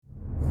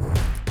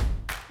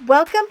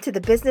Welcome to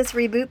the Business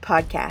Reboot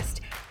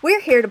Podcast.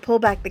 We're here to pull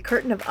back the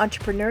curtain of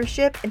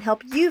entrepreneurship and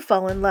help you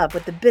fall in love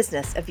with the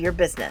business of your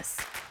business.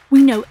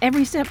 We know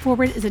every step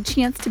forward is a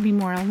chance to be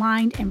more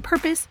aligned in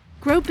purpose,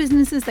 grow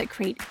businesses that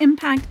create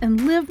impact,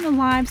 and live the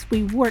lives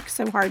we work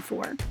so hard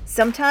for.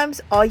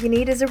 Sometimes all you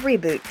need is a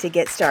reboot to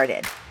get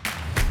started.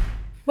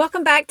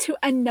 Welcome back to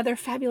another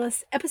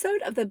fabulous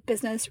episode of the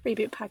Business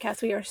Reboot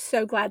Podcast. We are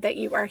so glad that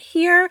you are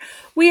here.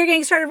 We are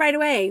getting started right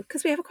away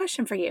because we have a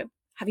question for you.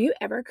 Have you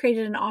ever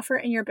created an offer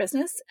in your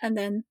business and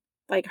then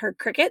heard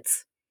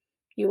crickets?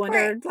 You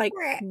wondered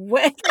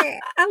what?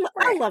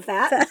 I love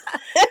that.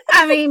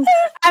 I mean,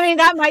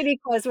 that might be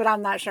close, but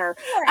I'm not sure.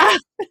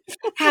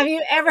 Have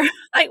you ever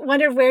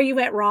wondered where you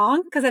went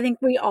wrong? Because I think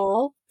we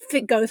all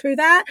go through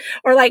that.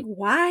 Or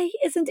why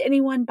isn't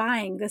anyone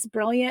buying this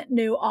brilliant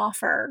new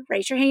offer?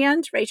 Raise your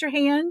hand. Raise your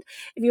hand.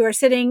 If you are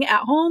sitting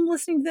at home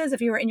listening to this,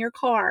 if you are in your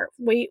car,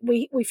 we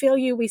feel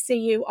you, we see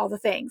you, all the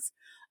things.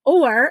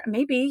 Or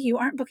maybe you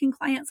aren't booking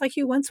clients like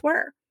you once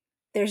were.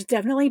 There's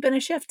definitely been a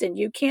shift and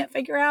you can't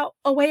figure out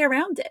a way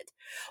around it.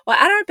 Well,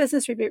 at our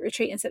Business Reboot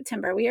Retreat in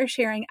September, we are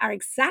sharing our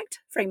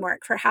exact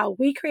framework for how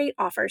we create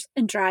offers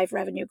and drive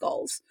revenue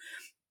goals.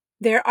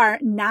 There are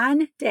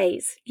 9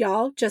 days,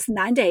 y'all, just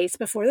 9 days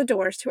before the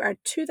doors to our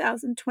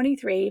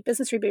 2023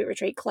 Business Reboot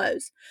Retreat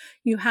close.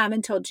 You have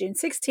until June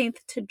 16th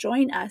to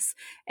join us,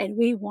 and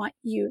we want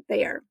you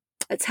there.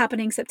 It's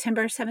happening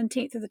September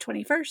 17th through the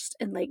 21st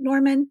in Lake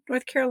Norman,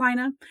 North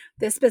Carolina.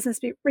 This Business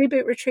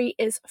Reboot Retreat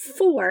is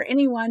for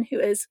anyone who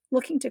is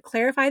looking to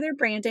clarify their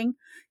branding,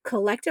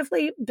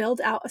 collectively build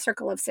out a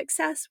circle of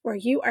success where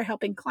you are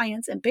helping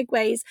clients in big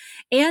ways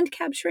and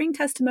capturing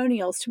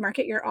testimonials to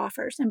market your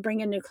offers and bring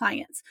in new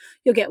clients.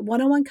 You'll get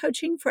one-on-one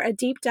coaching for a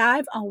deep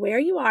dive on where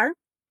you are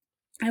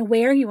and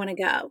where you want to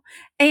go,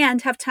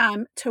 and have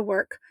time to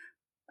work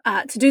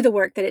to do the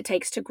work that it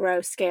takes to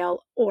grow,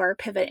 scale, or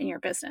pivot in your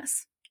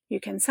business. You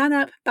can sign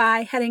up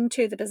by heading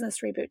to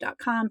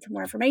thebusinessreboot.com for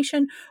more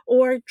information,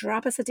 or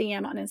drop us a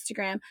DM on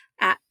Instagram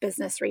at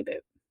Business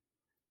Reboot.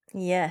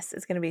 Yes,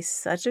 it's going to be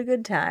such a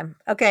good time.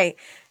 Okay,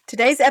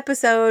 today's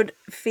episode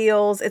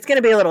it's going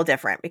to be a little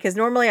different because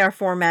normally our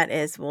format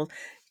is we'll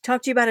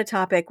talk to you about a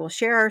topic, we'll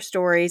share our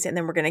stories, and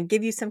then we're going to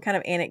give you some kind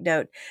of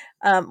anecdote.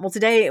 Well,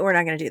 today we're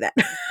not going to do that.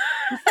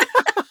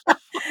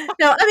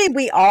 No, I mean,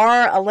 we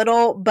are a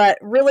little, but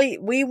really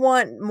we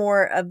want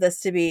more of this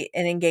to be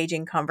an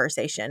engaging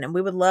conversation. And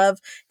we would love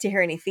to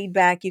hear any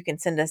feedback. You can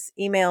send us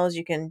emails.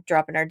 You can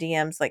drop in our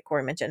DMs like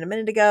Corey mentioned a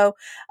minute ago.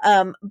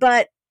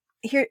 But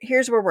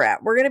here's where we're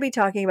at. We're going to be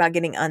talking about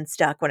getting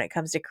unstuck when it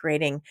comes to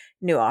creating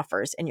new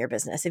offers in your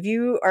business. If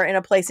you are in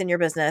a place in your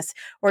business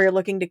where you're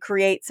looking to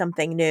create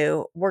something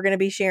new, we're going to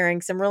be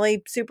sharing some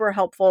really super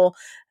helpful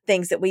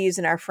things that we use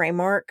in our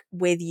framework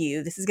with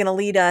you. This is going to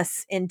lead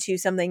us into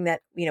something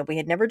that, we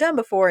had never done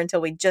before until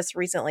we just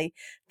recently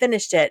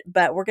finished it.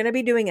 But we're going to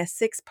be doing a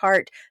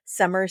 6-part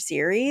summer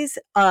series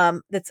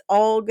that's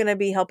all going to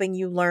be helping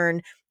you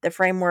learn the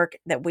framework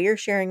that we are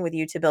sharing with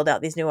you to build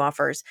out these new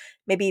offers,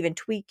 maybe even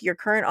tweak your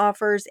current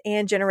offers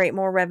and generate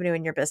more revenue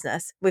in your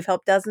business. We've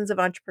helped dozens of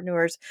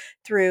entrepreneurs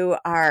through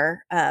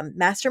our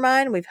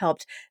mastermind. We've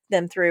helped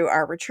them through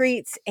our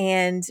retreats,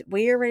 and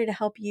we are ready to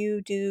help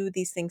you do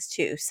these things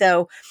too.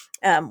 So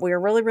we're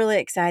really, really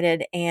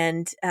excited,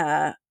 and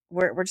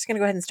we're just going to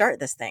go ahead and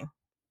start this thing.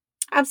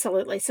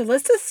 Absolutely. So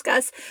let's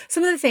discuss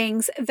some of the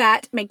things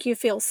that make you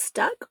feel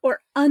stuck or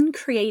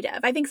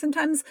uncreative. I think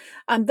sometimes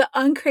the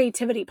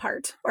uncreativity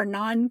part or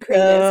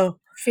non-creative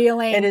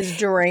feeling. It is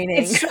draining.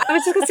 I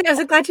was just going to say, I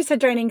was glad you said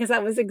draining because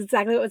that was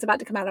exactly what was about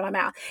to come out of my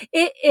mouth.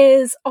 It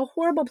is a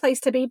horrible place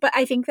to be, but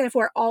I think that if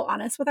we're all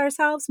honest with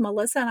ourselves,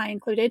 Melissa and I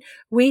included,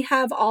 we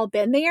have all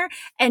been there.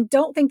 And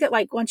don't think that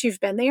once you've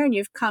been there and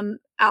you've come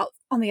out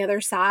on the other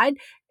side,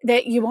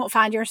 that you won't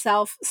find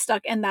yourself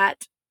stuck in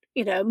that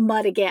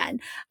mud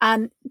again.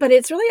 But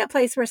it's really a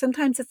place where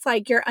sometimes it's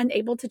you're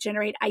unable to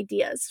generate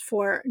ideas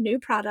for new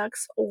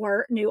products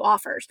or new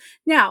offers.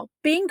 Now,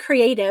 being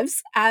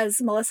creatives,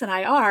 as Melissa and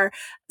I are,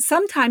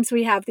 sometimes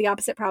we have the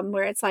opposite problem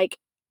where it's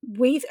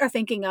we are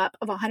thinking up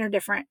of 100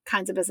 different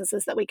kinds of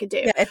businesses that we could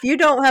do. Yeah, if you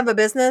don't have a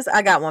business,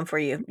 I got one for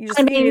you. You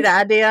just need an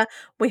idea.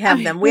 We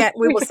have them. We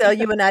will sell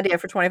you an idea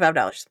for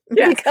 $25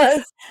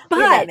 because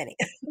we have that many.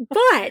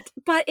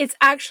 but it's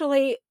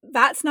actually,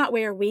 that's not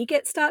where we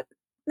get stuck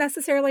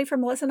necessarily for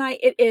Melissa and I.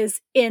 It is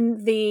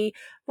in the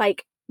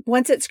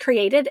once it's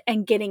created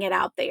and getting it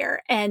out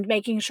there and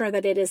making sure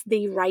that it is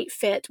the right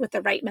fit with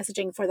the right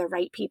messaging for the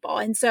right people.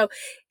 And so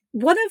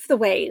one of the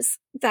ways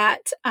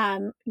that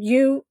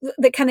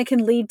that kind of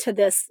can lead to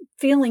this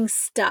feeling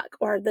stuck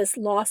or this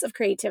loss of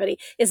creativity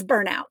is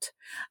burnout.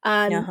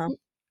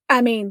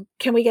 I mean,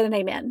 can we get an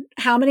amen?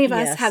 How many of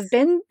us have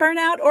been burnt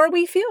out or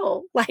we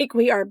feel like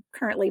we are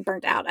currently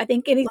burnt out? I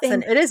think anything.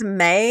 Listen, it is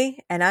May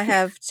and I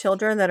have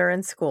children that are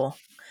in school.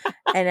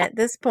 And at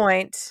this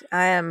point,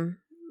 I'm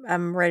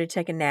ready to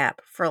take a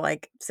nap for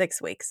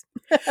 6 weeks.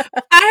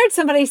 I heard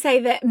somebody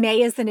say that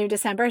May is the new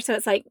December. So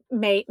it's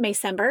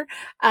May-cember,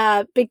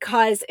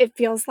 because it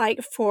feels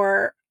like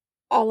for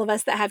all of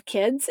us that have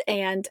kids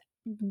and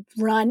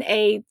run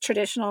a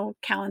traditional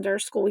calendar,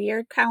 school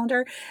year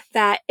calendar,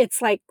 that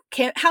it's like,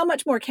 how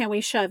much more can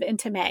we shove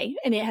into May?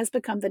 And it has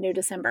become the new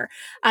December.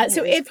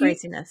 So It is if you,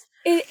 craziness.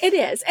 it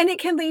is, and it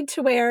can lead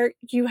to where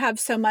you have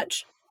so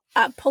much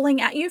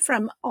pulling at you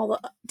from all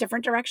the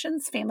different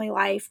directions, family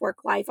life,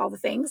 work life, all the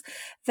things,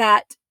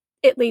 that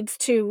it leads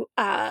to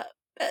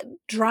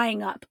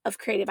drying up of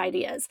creative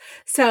ideas.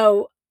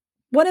 So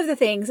one of the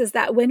things is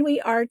that when we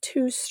are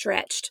too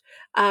stretched,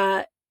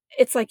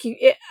 it's like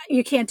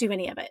you can't do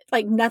any of it.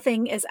 Like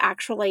nothing is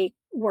actually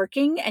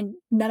working and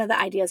none of the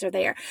ideas are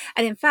there.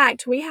 And in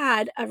fact, we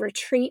had a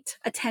retreat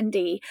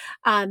attendee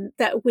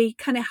that we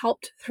kind of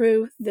helped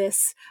through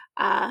this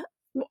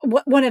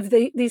one of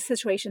these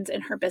situations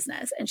in her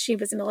business. And she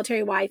was a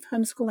military wife,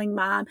 homeschooling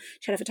mom.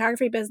 She had a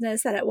photography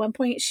business that at one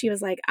point she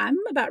was like, I'm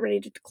about ready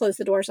to close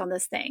the doors on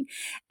this thing.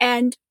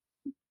 And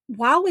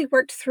while we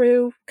worked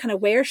through kind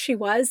of where she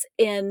was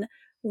in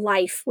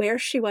life, where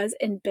she was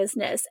in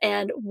business,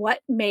 and what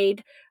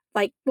made,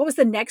 like, what was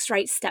the next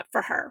right step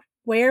for her?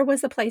 Where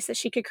was the place that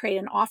she could create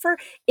an offer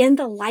in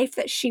the life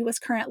that she was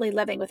currently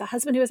living, with a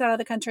husband who was out of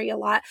the country a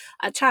lot,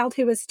 a child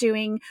who was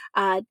doing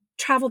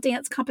travel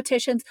dance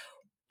competitions,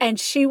 and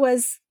she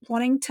was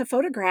wanting to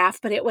photograph,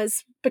 but it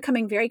was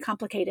becoming very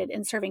complicated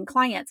in serving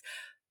clients.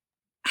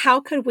 How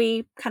could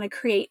we kind of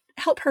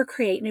help her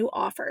create new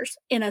offers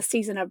in a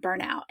season of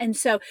burnout? And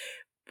so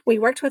we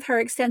worked with her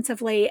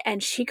extensively,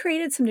 and she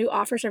created some new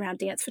offers around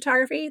dance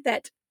photography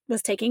that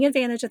was taking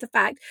advantage of the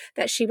fact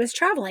that she was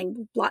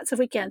traveling lots of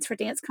weekends for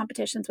dance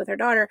competitions with her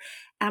daughter.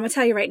 And I'm going to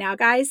tell you right now,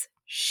 guys,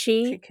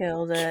 She she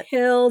killed it.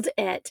 killed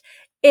it.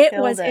 It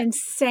Killed was it.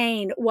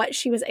 insane what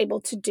she was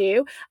able to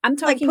do. I'm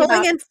Like talking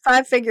pulling about in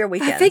five-figure five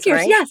weekends, figures,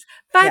 right? yes,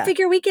 Yeah.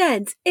 five-figure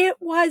weekends. It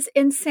was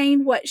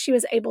insane what she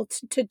was able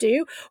to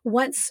do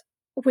once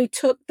we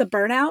took the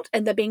burnout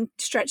and the being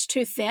stretched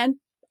too thin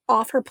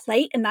off her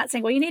plate, and not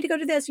saying, well, you need to go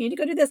do this, you need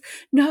to go do this.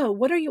 No,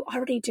 what are you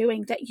already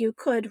doing that you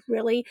could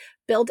really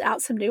build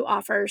out some new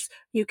offers?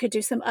 You could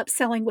do some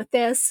upselling with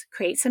this,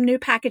 create some new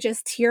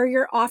packages, tier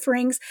your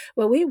offerings.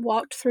 Well, we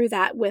walked through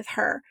that with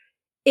her.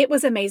 It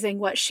was amazing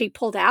what she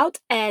pulled out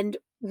and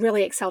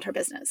really excelled her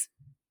business.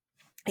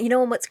 You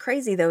know, and what's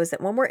crazy though is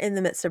that when we're in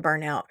the midst of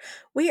burnout,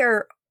 we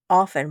are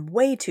often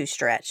way too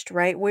stretched,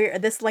 right? We're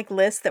this like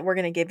list that we're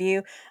going to give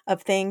you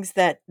of things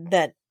that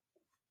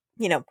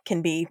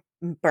can be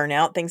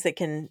burnout, things that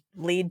can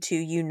lead to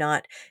you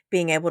not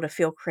being able to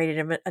feel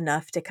creative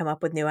enough to come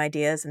up with new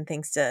ideas and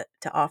things to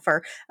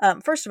offer.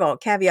 First of all,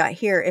 caveat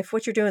here, if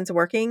what you're doing is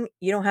working,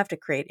 you don't have to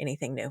create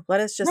anything new.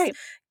 Let us just Right.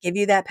 give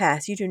you that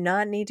pass. You do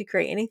not need to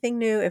create anything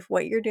new if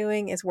what you're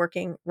doing is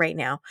working right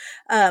now.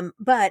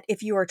 But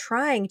if you are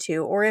trying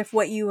to, or if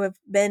what you have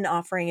been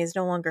offering is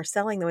no longer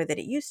selling the way that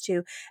it used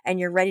to, and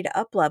you're ready to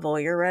up level,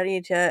 you're ready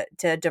to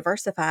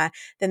diversify,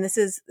 then this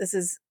is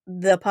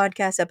the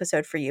podcast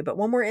episode for you. But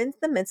when we're in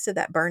the midst of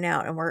that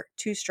burnout and we're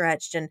too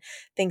stretched and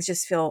things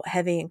just feel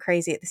heavy and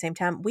crazy at the same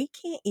time, we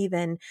can't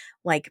even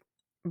like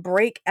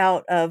break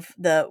out of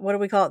the, what do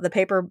we call it,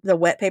 the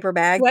wet paper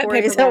bag, Wet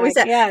Corey, paper is that what we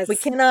bag. said? We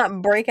Yes.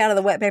 cannot break out of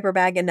the wet paper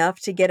bag enough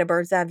to get a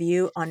bird's eye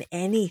view on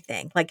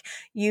anything. Like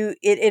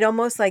it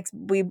almost like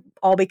we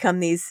all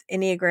become these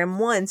Enneagram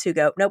ones who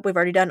go, nope, we've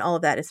already done all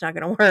of that, it's not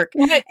going to work.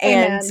 And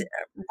Amen.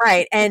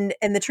 right, and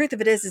the truth of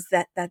it is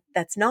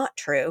that's not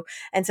true.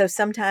 And so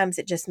sometimes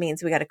it just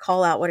means we got to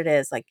call out what it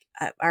is. Like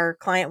our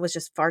client was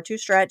just far too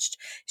stretched.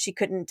 She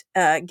couldn't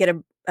get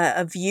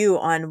a view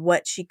on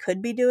what she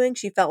could be doing.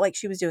 She felt like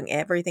she was doing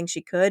everything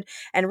she could.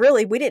 And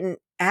really, we didn't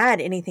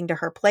add anything to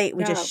her plate.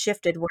 We just No.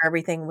 shifted where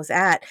everything was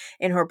at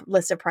in her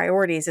list of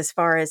priorities. As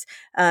far as,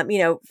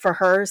 for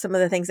her, some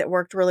of the things that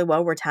worked really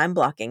well were time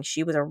blocking.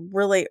 She was a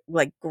really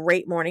like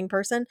great morning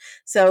person.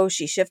 So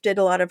she shifted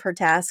a lot of her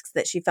tasks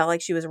that she felt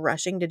like she was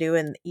rushing to do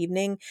in the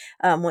evening,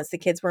 once the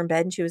kids were in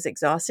bed and she was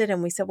exhausted.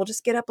 And we said, well,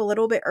 just get up a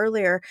little bit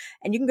earlier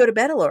and you can go to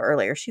bed a little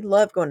earlier. She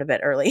loved going to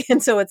bed early.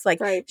 And so it's like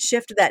Right.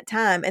 shift that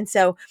time. And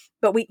so,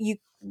 but we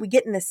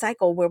get in this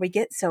cycle where we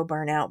get so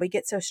burnout, we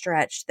get so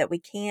stretched that we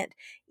can't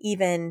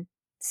even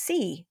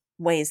see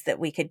ways that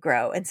we could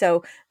grow. And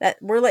so that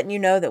we're letting you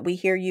know that we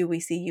hear you, we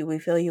see you, we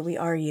feel you, we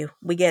are you,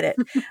 we get it.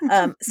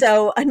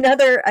 So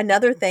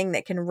another thing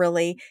that can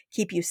really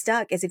keep you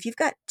stuck is if you've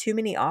got too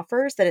many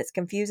offers that it's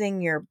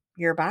confusing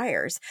your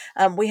buyers.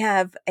 We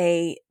have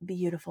a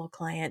beautiful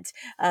client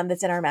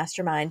that's in our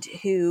mastermind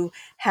who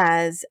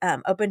has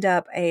opened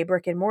up a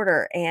brick and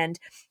mortar, and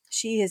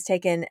she has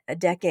taken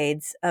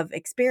decades of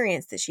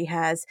experience that she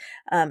has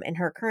in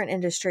her current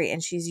industry,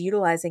 and she's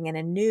utilizing in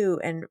a new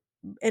and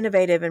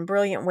innovative and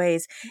brilliant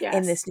ways in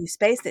Yes. this new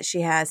space that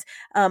she has.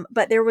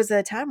 But there was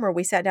a time where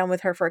we sat down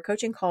with her for a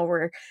coaching call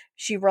where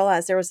she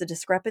realized there was a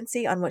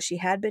discrepancy on what she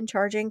had been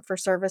charging for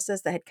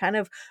services that had kind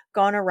of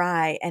gone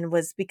awry and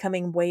was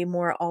becoming way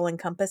more all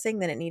encompassing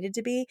than it needed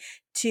to be,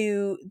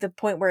 to the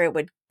point where it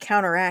would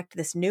counteract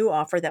this new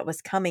offer that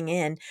was coming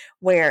in,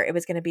 where it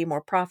was going to be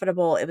more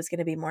profitable, it was going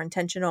to be more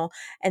intentional.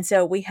 And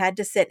so we had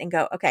to sit and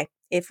go, okay,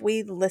 if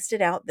we list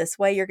it out this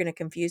way, you're going to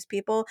confuse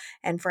people.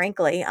 And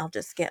frankly, I'll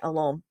just get a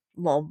little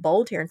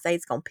bold here and say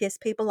it's going to piss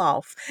people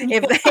off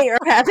if they are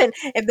having,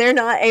 if they're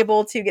not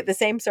able to get the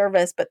same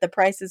service but the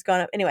price has gone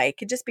up. Anyway, it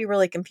could just be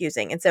really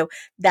confusing. And so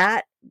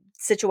that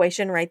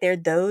situation right there,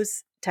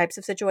 those types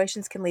of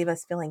situations can leave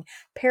us feeling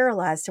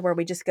paralyzed to where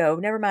we just go,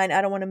 never mind,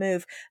 I don't want to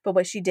move. But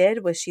what she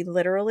did was she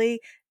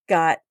literally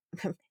got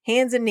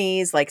hands and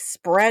knees, like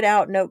spread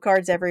out note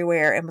cards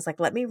everywhere, and was like,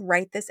 let me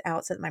write this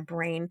out so that my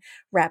brain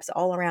wraps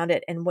all around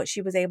it. And what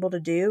she was able to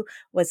do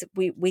was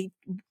we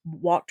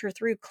walked her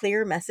through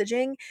clear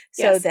messaging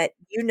so Yes. that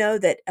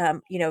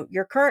that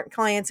your current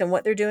clients and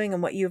what they're doing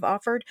and what you've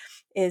offered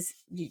is,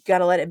 you got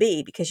to let it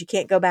be, because you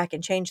can't go back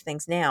and change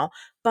things now.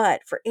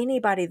 But for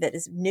anybody that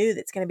is new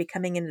that's going to be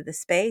coming into the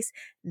space,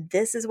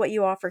 this is what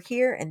you offer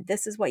here and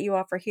this is what you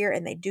offer here,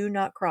 and they do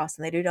not cross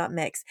and they do not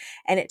mix.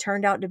 And it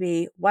turned out to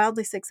be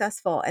wildly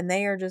successful, and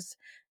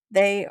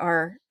they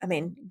are, I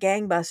mean,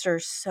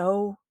 gangbusters,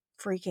 so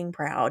freaking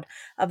proud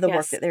of the work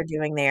Yes. that they're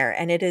doing there,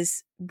 and it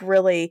is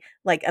really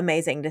like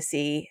amazing to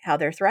see how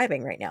they're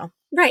thriving right now.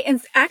 Right.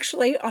 And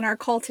actually, on our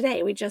call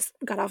today, we just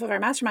got off of our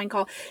mastermind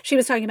call. She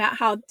was talking about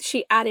how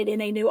she added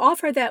in a new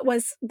offer that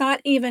was not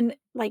even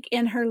like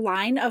in her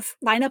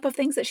lineup of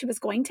things that she was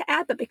going to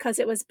add, but because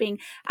it was being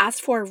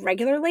asked for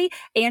regularly,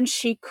 and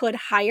she could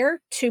hire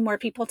two more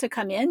people to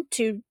come in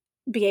to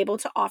be able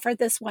to offer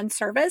this one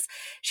service.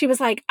 She was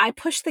like, I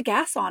pushed the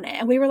gas on it.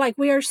 And we were like,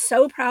 we are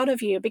so proud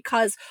of you,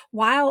 because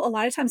while a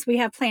lot of times we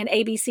have plan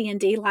A, B, C, and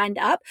D lined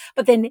up,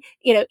 but then,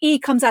 E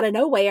comes out of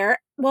nowhere.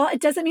 Well,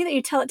 it doesn't mean that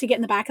you tell it to get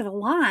in the back of the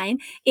line.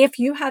 If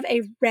you have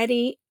a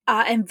ready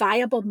and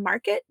viable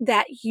market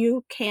that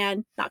you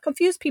can not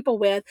confuse people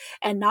with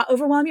and not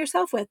overwhelm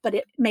yourself with, but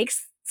it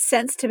makes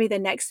sense to be the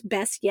next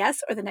best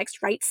yes or the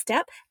next right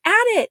step,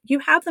 add it. You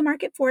have the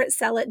market for it,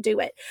 sell it, do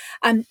it.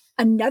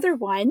 Another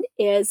one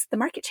is the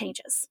market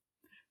changes.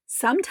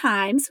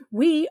 Sometimes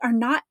a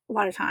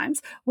lot of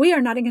times, we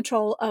are not in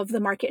control of the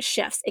market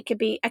shifts. It could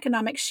be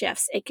economic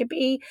shifts. It could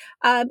be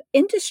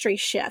industry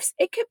shifts.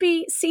 It could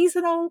be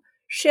seasonal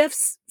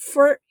shifts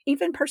for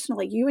even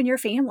personally, you and your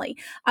family.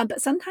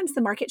 But sometimes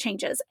the market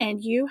changes,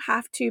 and you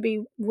have to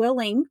be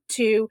willing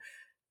to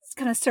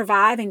kind of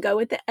survive and go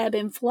with the ebb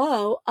and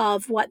flow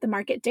of what the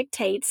market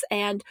dictates.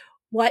 And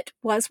what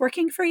was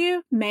working for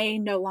you may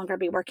no longer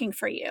be working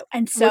for you.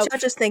 And Which so, I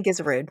just think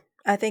is rude.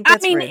 I think I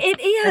that's mean, rude. it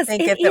I is,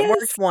 think it if it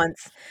worked is,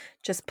 once,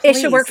 just it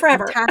should work please, I'm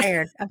forever.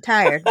 tired. I'm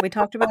tired. We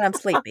talked about I'm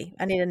sleepy.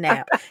 I need a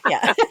nap.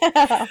 Yeah.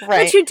 But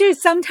Right. you do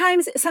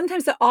sometimes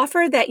the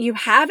offer that you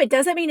have, it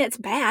doesn't mean it's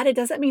bad. It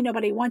doesn't mean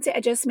nobody wants it.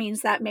 It just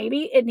means that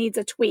maybe it needs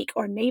a tweak,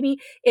 or maybe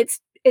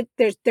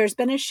there's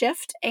been a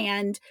shift,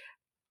 and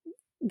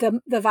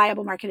the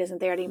viable market isn't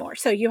there anymore.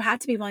 So you have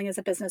to be willing as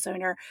a business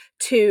owner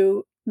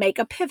to make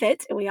a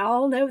pivot. We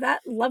all know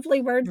that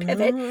lovely word,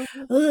 pivot.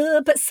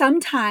 Mhm. But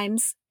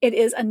sometimes it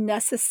is a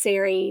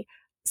necessary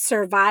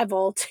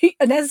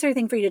a necessary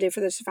thing for you to do for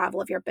the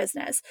survival of your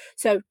business.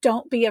 So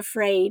don't be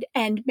afraid,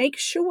 and make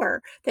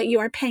sure that you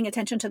are paying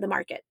attention to the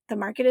market. The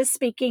market is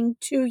speaking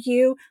to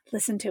you.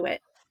 Listen to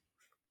it.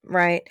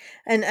 Right.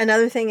 And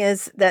another thing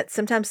is that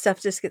sometimes stuff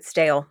just gets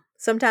stale.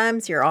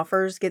 Sometimes your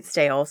offers get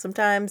stale.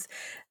 Sometimes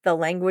the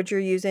language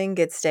you're using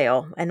gets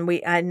stale. And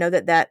I know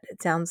that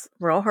sounds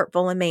real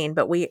hurtful and mean,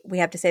 but we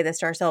have to say this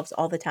to ourselves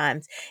all the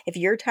times. If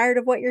you're tired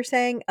of what you're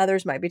saying,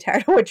 others might be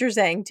tired of what you're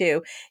saying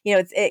too.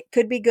 It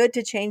could be good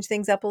to change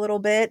things up a little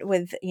bit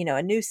with,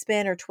 a new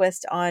spin or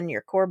twist on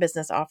your core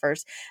business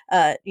offers.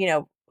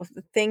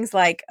 Things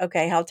like,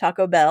 okay, how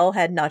Taco Bell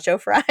had nacho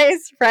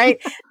fries,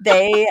 right?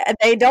 They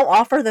don't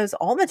offer those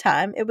all the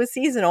time. It was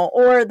seasonal.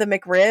 Or the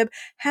McRib.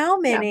 How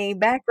Yeah. many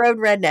back road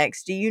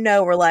rednecks do you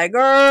know were like,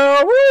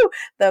 girl, woo,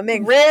 the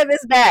McRib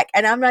is back?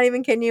 And I'm not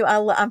even kidding you.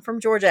 I'm from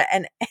Georgia,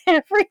 and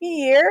every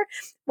year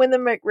when the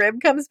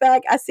McRib comes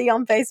back, I see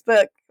on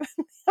Facebook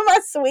my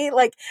sweet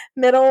like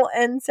middle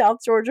and South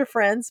Georgia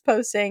friends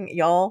posting,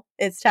 y'all,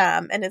 it's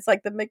time. And it's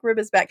like the McRib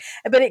is back.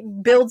 But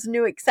it builds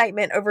new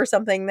excitement over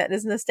something that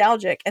is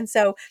nostalgic. And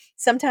so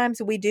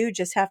sometimes we do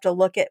just have to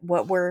look at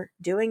what we're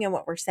doing and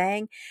what we're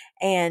saying.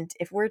 And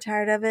if we're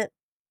tired of it,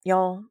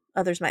 y'all,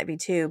 others might be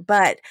too.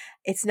 But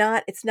it's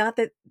not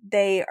that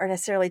they are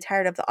necessarily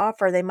tired of the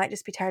offer. They might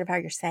just be tired of how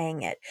you're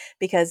saying it.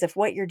 Because if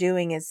what you're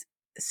doing is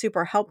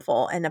super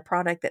helpful and a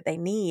product that they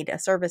need, a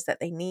service that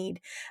they need,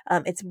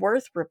 it's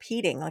worth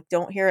repeating. Like,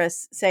 don't hear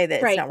us say that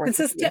it's Right. not worth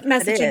repeating, Consistent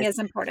because it messaging is. is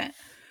important.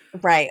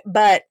 Right.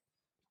 But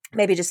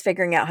maybe just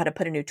figuring out how to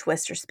put a new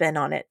twist or spin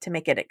on it to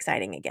make it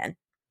exciting again.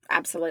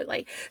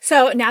 Absolutely.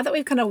 So now that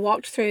we've kind of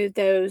walked through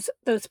those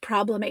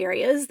problem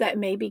areas that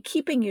may be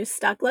keeping you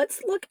stuck,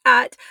 let's look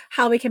at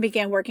how we can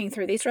begin working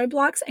through these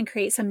roadblocks and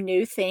create some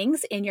new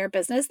things in your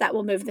business that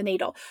will move the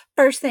needle.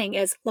 First thing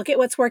is look at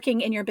what's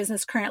working in your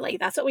business currently.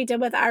 That's what we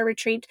did with our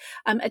retreat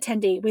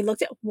attendee. We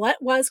looked at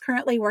what was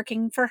currently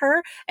working for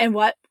her and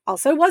what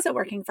also wasn't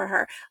working for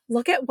her.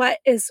 Look at what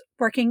is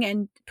working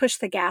and push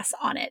the gas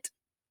on it.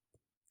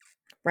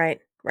 Right,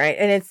 right,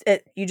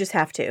 and you just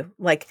have to.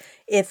 Like,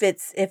 if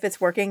it's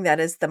working,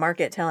 that is the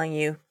market telling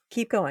you,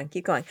 "Keep going,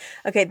 keep going."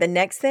 Okay, the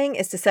next thing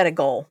is to set a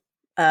goal.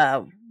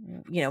 Uh,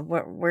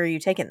 where are you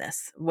taking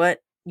this?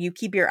 What you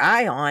keep your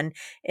eye on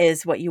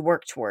is what you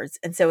work towards,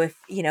 and so if,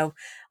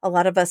 a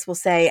lot of us will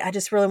say, "I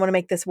just really wanna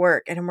make this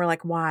work," and we're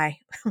like, "Why?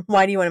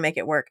 Why do you wanna make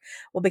it work?"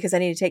 "Well, because I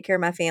need to take care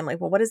of my family."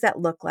 "Well, what does that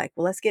look like?"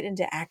 "Well, let's get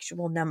into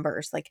actual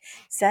numbers." Like,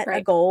 set a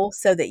Right. goal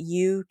so that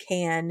you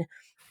can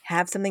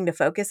have something to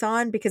focus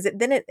on because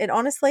it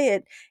honestly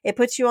it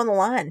puts you on the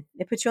line.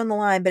 It puts you on the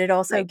line, but it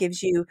also Right.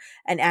 gives you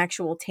an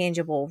actual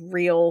tangible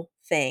real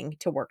thing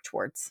to work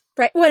towards.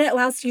 Right. Well, it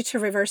allows you to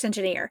reverse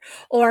engineer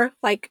or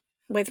like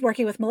with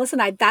working with Melissa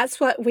and I, that's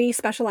what we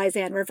specialize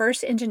in,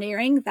 reverse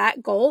engineering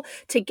that goal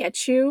to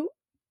get you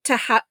to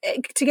have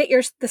to get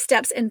your the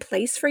steps in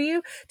place for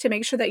you to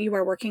make sure that you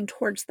are working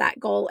towards that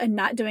goal and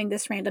not doing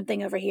this random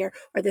thing over here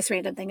or this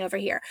random thing over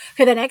here.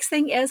 Okay, the next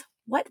thing is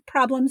what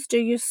problems do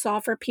you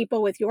solve for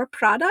people with your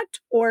product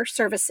or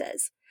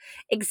services?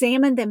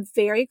 Examine them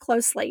very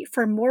closely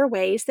for more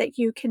ways that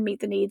you can meet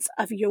the needs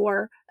of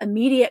your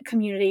immediate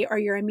community or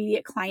your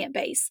immediate client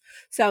base.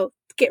 So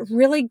get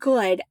really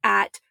good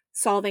at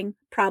solving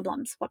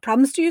problems. What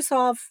problems do you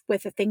solve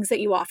with the things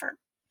that you offer?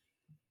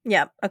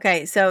 Yeah.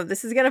 Okay. So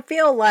this is gonna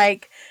feel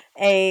like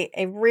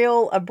a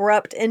real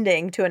abrupt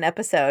ending to an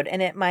episode,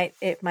 and it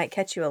might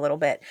catch you a little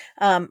bit.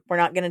 We're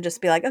not gonna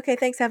just be like, okay,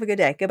 thanks, have a good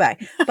day, goodbye.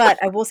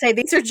 But I will say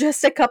these are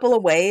just a couple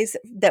of ways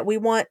that we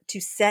want to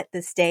set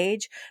the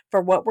stage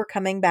for what we're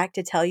coming back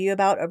to tell you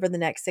about over the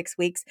next 6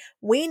 weeks.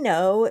 We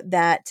know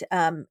that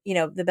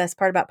the best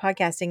part about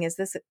podcasting is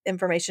this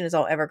information is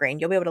all evergreen.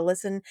 You'll be able to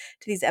listen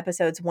to these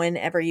episodes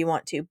whenever you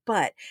want to.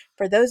 But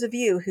for those of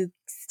you who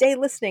stay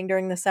listening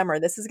during the summer,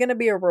 this is going to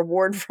be a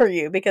reward for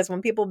you because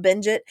when people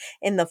binge it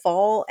in the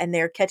fall and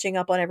they're catching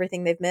up on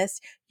everything they've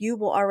missed, you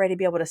will already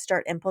be able to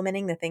start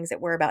implementing the things that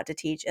we're about to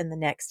teach in the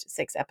next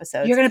 6 You're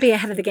episodes. going to be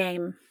ahead of the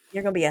game.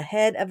 You're going to be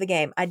ahead of the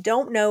game. I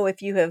don't know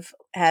if you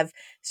have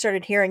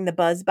started hearing the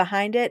buzz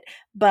behind it,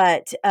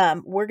 but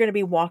we're going to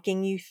be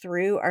walking you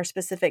through our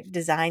specific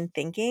design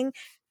thinking,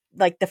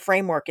 like the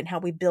framework and how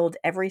we build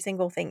every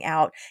single thing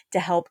out to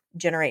help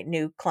generate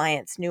new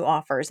clients, new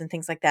offers, and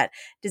things like that.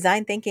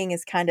 Design thinking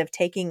is kind of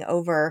taking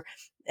over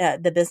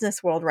the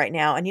business world right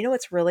now. And you know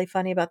what's really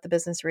funny about the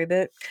business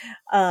reboot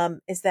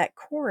is that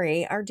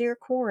Corey, our dear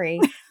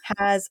Corey,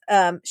 has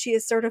she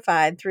is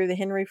certified through the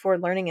Henry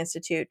Ford Learning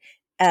Institute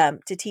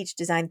to teach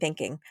design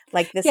thinking.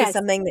 Like this is Yes.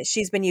 something that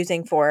she's been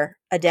using for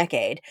a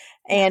decade.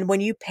 Yeah. And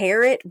when you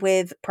pair it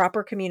with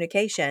proper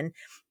communication,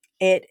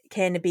 it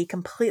can be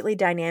completely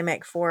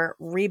dynamic for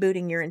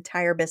rebooting your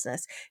entire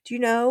business. Do you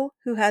know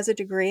who has a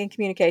degree in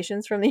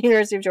communications from the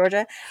University of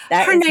Georgia?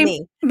 That Her is name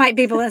me. might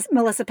be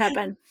Melissa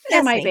Pepin. It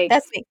That's might me. be.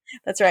 That's me.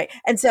 That's right.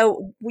 And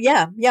so,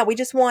 yeah, we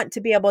just want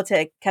to be able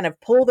to kind of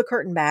pull the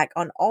curtain back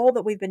on all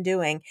that we've been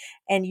doing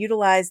and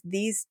utilize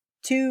these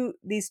two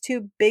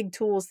big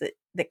tools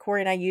that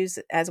Corey and I use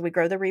as we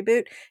grow the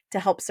reboot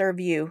to help serve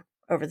you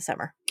over the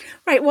summer.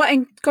 Right. Well,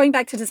 and going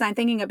back to design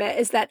thinking a bit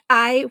is that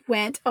I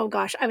went, oh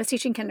gosh, I was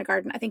teaching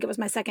kindergarten. I think it was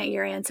my second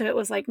year in. So it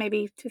was like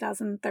maybe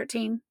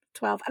 2013,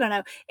 12. I don't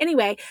know.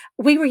 Anyway,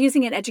 we were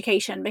using it in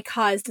education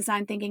because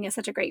design thinking is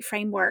such a great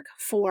framework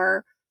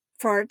for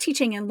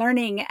teaching and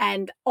learning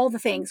and all the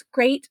things.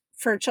 Great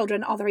for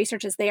children. All the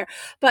research is there.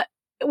 But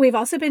we've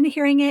also been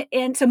hearing it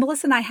in, so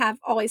Melissa and I have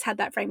always had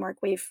that framework.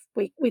 We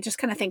just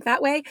kind of think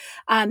that way.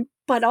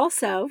 But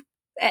also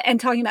and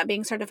talking about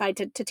being certified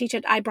to teach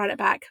it, I brought it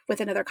back with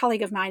another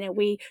colleague of mine, and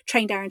we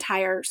trained our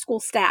entire school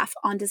staff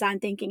on design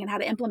thinking and how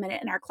to implement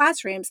it in our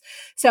classrooms.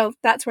 So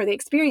that's where the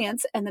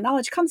experience and the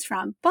knowledge comes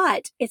from.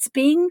 But it's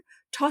being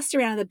tossed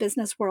around in the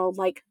business world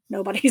like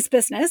nobody's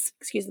business,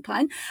 excuse the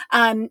pun,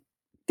 um,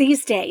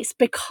 these days,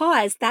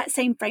 because that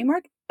same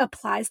framework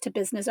applies to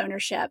business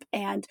ownership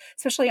and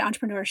especially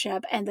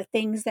entrepreneurship and the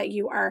things that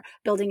you are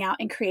building out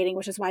and creating,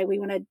 which is why we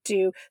want to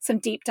do some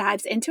deep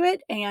dives into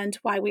it and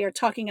why we are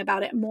talking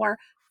about it more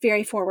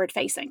very forward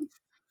facing.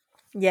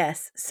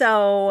 Yes.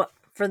 So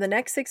for the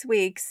next 6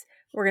 weeks,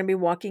 we're going to be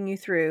walking you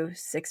through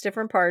 6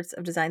 different parts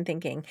of design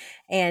thinking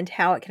and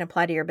how it can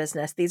apply to your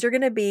business. These are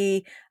going to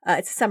be,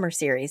 it's a summer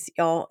series,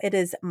 y'all. It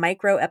is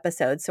micro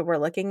episodes. So we're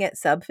looking at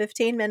sub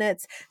 15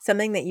 minutes,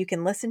 something that you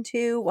can listen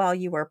to while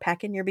you are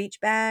packing your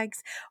beach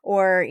bags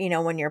or,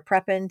 when you're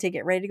prepping to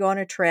get ready to go on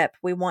a trip.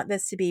 We want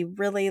this to be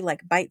really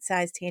like bite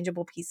sized,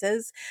 tangible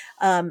pieces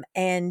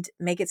and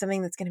make it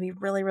something that's going to be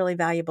really, really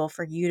valuable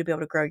for you to be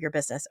able to grow your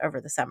business over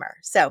the summer.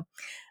 So,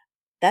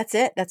 That's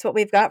it. That's what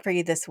we've got for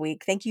you this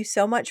week. Thank you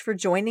so much for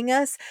joining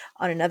us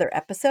on another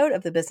episode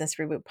of the Business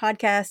Reboot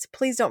podcast.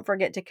 Please don't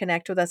forget to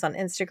connect with us on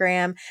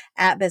Instagram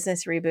at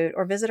Business Reboot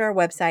or visit our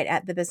website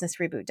at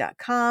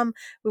thebusinessreboot.com.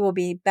 We will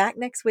be back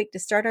next week to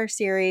start our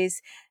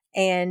series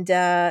and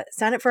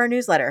sign up for our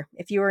newsletter.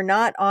 If you are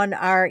not on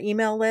our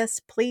email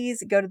list,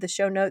 please go to the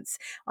show notes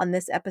on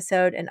this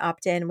episode and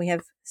opt in. We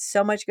have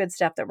so much good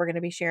stuff that we're going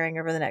to be sharing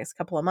over the next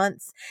couple of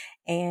months.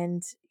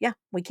 And yeah,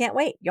 we can't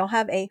wait. Y'all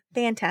have a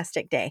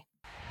fantastic day.